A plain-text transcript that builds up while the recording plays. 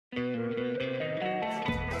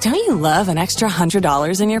Don't you love an extra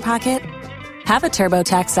 $100 in your pocket? Have a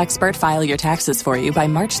TurboTax expert file your taxes for you by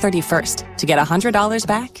March 31st to get $100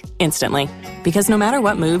 back instantly. Because no matter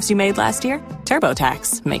what moves you made last year,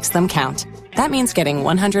 TurboTax makes them count. That means getting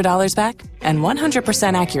 $100 back and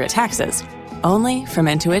 100% accurate taxes, only from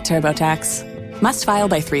Intuit TurboTax. Must file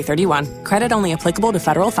by 3/31. Credit only applicable to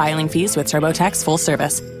federal filing fees with TurboTax full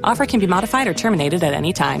service. Offer can be modified or terminated at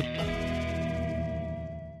any time.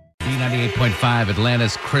 B98.5,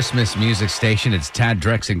 Atlanta's Christmas music station. It's Tad,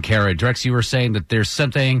 Drex, and Kara. Drex, you were saying that there's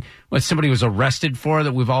something what somebody was arrested for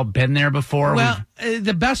that we've all been there before. Well,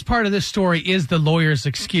 the best part of this story is the lawyer's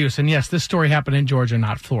excuse. And yes, this story happened in Georgia,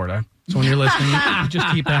 not Florida. So when you're listening, you just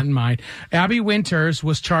keep that in mind. Abby Winters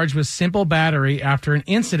was charged with simple battery after an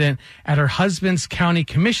incident at her husband's county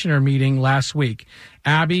commissioner meeting last week.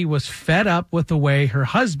 Abby was fed up with the way her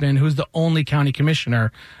husband, who's the only county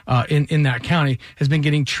commissioner in that county, has been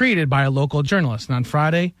getting treated by a local journalist. And on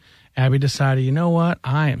Friday, Abby decided, you know what?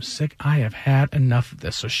 I am sick. I have had enough of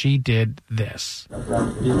this. So she did this.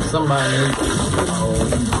 Somebody needs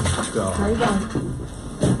to go. There you go.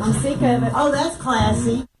 I'm sick of it. Oh, that's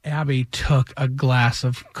classy. Abby took a glass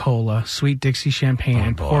of cola, Sweet Dixie champagne,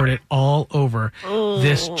 and poured it all over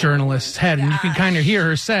this journalist's head. And you can kind of hear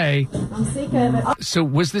her say, I'm sick of it. So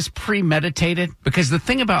was this premeditated? Because the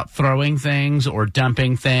thing about throwing things or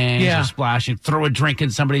dumping things or splashing, throw a drink in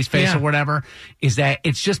somebody's face or whatever, is that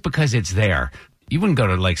it's just because it's there. You wouldn't go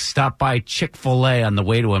to, stop by Chick-fil-A on the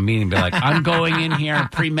way to a meeting and be like, I'm going in here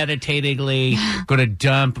premeditatedly, going to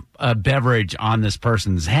dump a beverage on this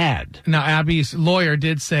person's head. Now, Abby's lawyer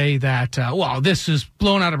did say that, this is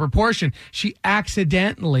blown out of proportion. She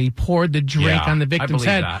accidentally poured the drink on the victim's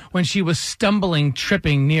head when she was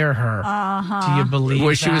tripping near her. Do you believe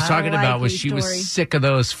what she was talking about was she was sick of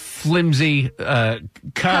those flimsy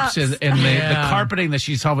cups and the carpeting that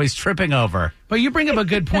she's always tripping over. But you bring up a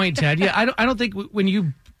good point, Ted. Yeah, I don't think when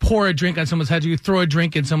you pour a drink on someone's head, you throw a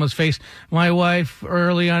drink in someone's face. My wife,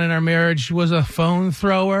 early on in our marriage, was a phone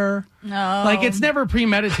thrower. No. It's never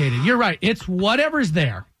premeditated. You're right. It's whatever's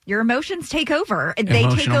there. Your emotions take over. They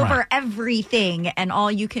take over everything, and all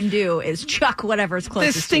you can do is chuck whatever's closest to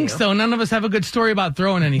you. This stinks, though. None of us have a good story about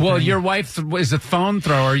throwing anything. Well, your wife was a phone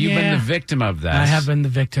thrower. You've been the victim of this. I have been the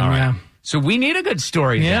victim, yeah. So we need a good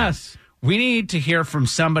story then. Yes. We need to hear from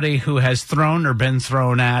somebody who has thrown or been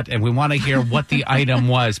thrown at, and we want to hear what the item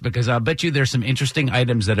was, because I'll bet you there's some interesting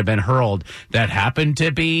items that have been hurled that happen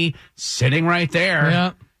to be sitting right there.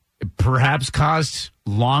 Yeah. Perhaps caused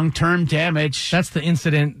long-term damage. That's the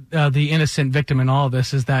incident, the innocent victim in all of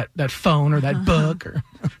this is that phone or that book or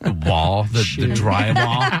the wall, the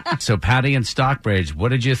drywall. So Patty in Stockbridge, what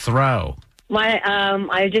did you throw?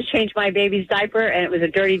 I just changed my baby's diaper, and it was a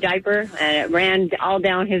dirty diaper, and it ran all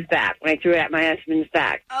down his back when I threw it at my husband's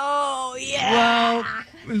back. Oh, yeah.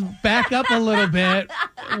 Well, back up a little bit.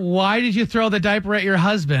 Why did you throw the diaper at your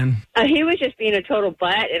husband? He was just being a total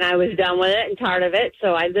butt, and I was done with it and tired of it,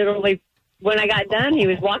 so I literally, when I got done, he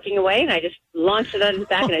was walking away, and I just launched it on his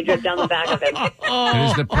back, and I dripped down the back of him. It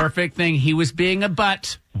was the perfect thing. He was being a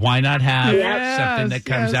butt. Why not have something that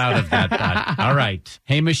comes out of that butt? All right.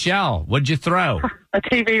 Hey, Michelle, what'd you throw? A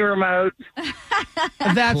TV remote.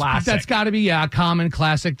 That's got to be a common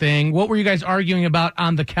classic thing. What were you guys arguing about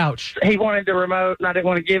on the couch? He wanted the remote, and I didn't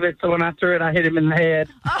want to give it, so when I threw it, I hit him in the head.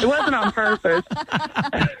 It wasn't on purpose.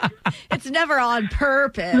 It's never on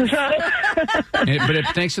purpose. But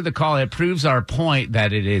thanks for the call. It proves our point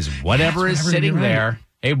that it is whatever is sitting there.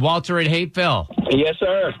 Hey, Walter at Hateville. Yes,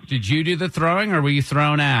 sir. Did you do the throwing, or were you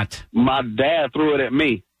thrown at? My dad threw it at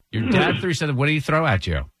me. Your dad threw something. What did he throw at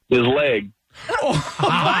you? His leg.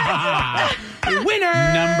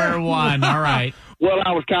 Winner! Number one. All right. Well,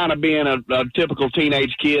 I was kind of being a typical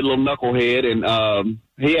teenage kid, little knucklehead, and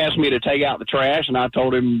he asked me to take out the trash, and I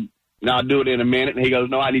told him, I'll do it in a minute. And he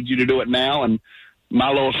goes, no, I need you to do it now. And my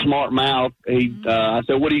little smart mouth, I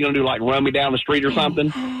said, what are you going to do, run me down the street or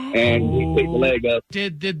something? And he picked the leg up.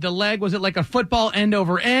 Did the leg, was it like a football end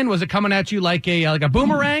over end? Was it coming at you like a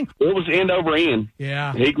boomerang? It was end over end.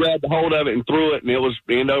 Yeah. He grabbed the hold of it and threw it, and it was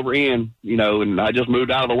end over end, and I just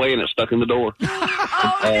moved out of the way, and it stuck in the door.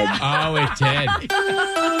 It did.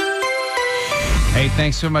 Hey,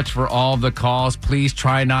 thanks so much for all the calls. Please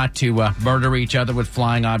try not to murder each other with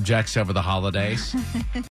flying objects over the holidays.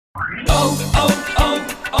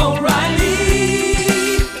 O'Reilly.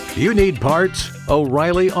 You need parts?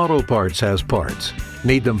 O'Reilly Auto Parts has parts.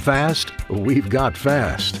 Need them fast? We've got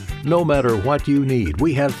fast. No matter what you need,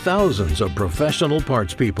 we have thousands of professional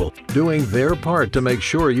parts people doing their part to make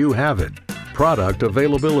sure you have it. Product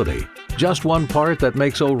availability. Just one part that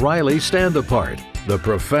makes O'Reilly stand apart. The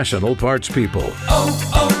professional parts people.